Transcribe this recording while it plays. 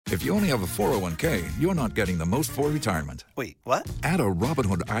If you only have a 401k, you're not getting the most for retirement. Wait, what? Add a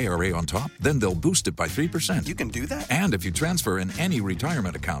Robinhood IRA on top, then they'll boost it by 3%. You can do that? And if you transfer in any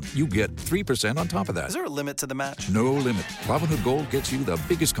retirement account, you get 3% on top of that. Is there a limit to the match? No limit. Robinhood Gold gets you the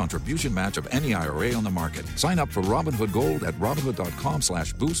biggest contribution match of any IRA on the market. Sign up for Robinhood Gold at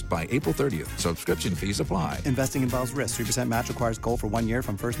Robinhood.com/boost by April 30th. Subscription fees apply. Investing involves risk. 3% match requires gold for 1 year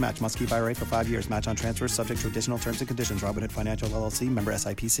from first match. Must keep IRA for 5 years. Match on transfers subject to additional terms and conditions. Robinhood Financial LLC, member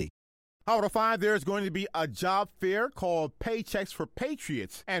SIPC. Out of 5, there's going to be a job fair called Paychecks for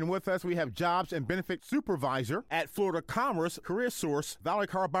Patriots. And with us, we have Jobs and Benefit Supervisor at Florida Commerce Career Source, Valarie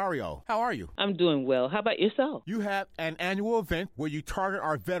Caraballo. How are you? I'm doing well. How about yourself? You have an annual event where you target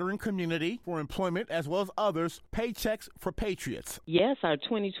our veteran community for employment as well as others, Paychecks for Patriots. Yes, our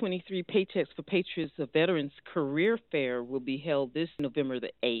 2023 Paychecks for Patriots, the Veterans Career Fair, will be held this November the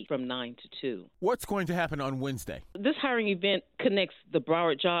 8th from 9 to 2. What's going to happen on Wednesday? This hiring event connects the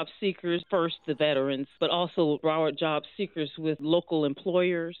Broward job seekers, first the veterans, but also Broward job seekers with local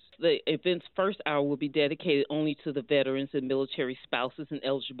employers. The event's first hour will be dedicated only to the veterans and military spouses and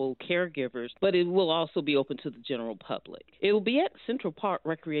eligible caregivers, but it will also be open to the general public. It will be at Central Park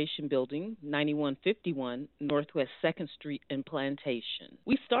Recreation Building, 9151 Northwest 2nd Street in Plantation.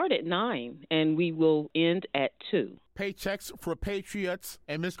 We start at 9 and we will end at 2. Paychecks for Patriots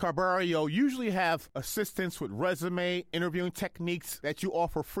and Ms. Caraballo usually have assistance with resume, interviewing techniques that you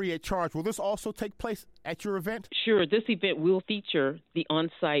offer free of charge. Will this also take place at your event? Sure. This event will feature the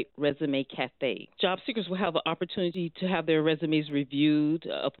on-site resume cafe. Job seekers will have an opportunity to have their resumes reviewed.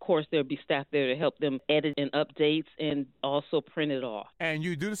 Of course, there'll be staff there to help them edit and updates and also print it off. And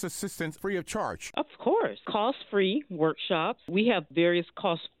you do this assistance free of charge? Of course. Cost-free workshops. We have various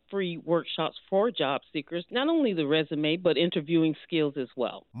cost-free workshops for job seekers, not only the resume, but interviewing skills as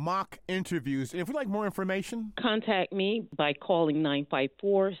well. Mock interviews. If you'd like more information, contact me by calling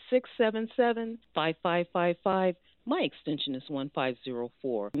 954-677-5555. My extension is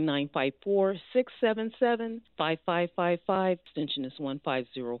 1504. 954-677-5555. Extension is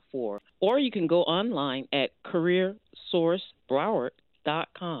 1504. Or you can go online at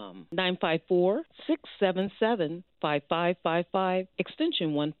careersourcebroward.com. 954-677-5555,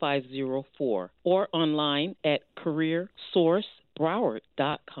 extension 1504, or online at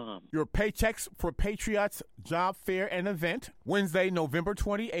careersourcebroward.com. Your Paychecks for Patriots job fair and event, Wednesday, November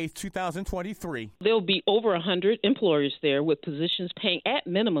 28th, 2023. There will be over 100 employers there with positions paying at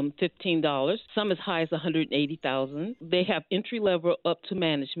minimum $15, some as high as $180,000. They have entry-level up to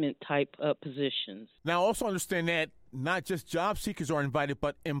management type positions. Now, also understand that not just job seekers are invited,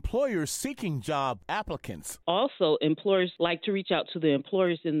 but employers seeking job applicants. Also, employers like to reach out to the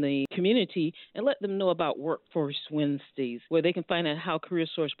employers in the community and let them know about Workforce Wednesdays, where they can find out how Career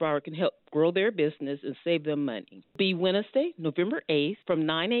Source Broward can help grow their business and save them money. Be Wednesday, November 8th from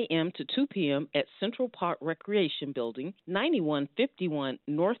 9 a.m. to 2 p.m. at Central Park Recreation Building, 9151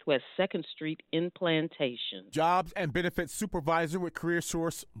 Northwest 2nd Street in Plantation. Jobs and Benefits Supervisor with Career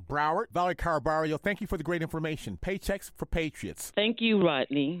Source Broward, Valarie Caraballo, thank you for the great information. Paychecks for Patriots. Thank you,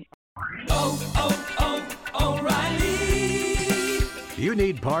 Rodney. O'Reilly. You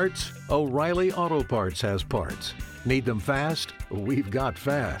need parts? O'Reilly Auto Parts has parts. Need them fast? We've got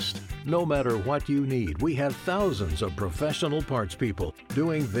fast. No matter what you need, we have thousands of professional parts people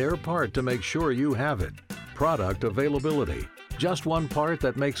doing their part to make sure you have it. Product availability. Just one part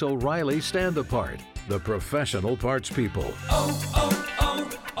that makes O'Reilly stand apart. The professional parts people.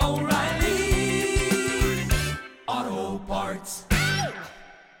 O'Reilly.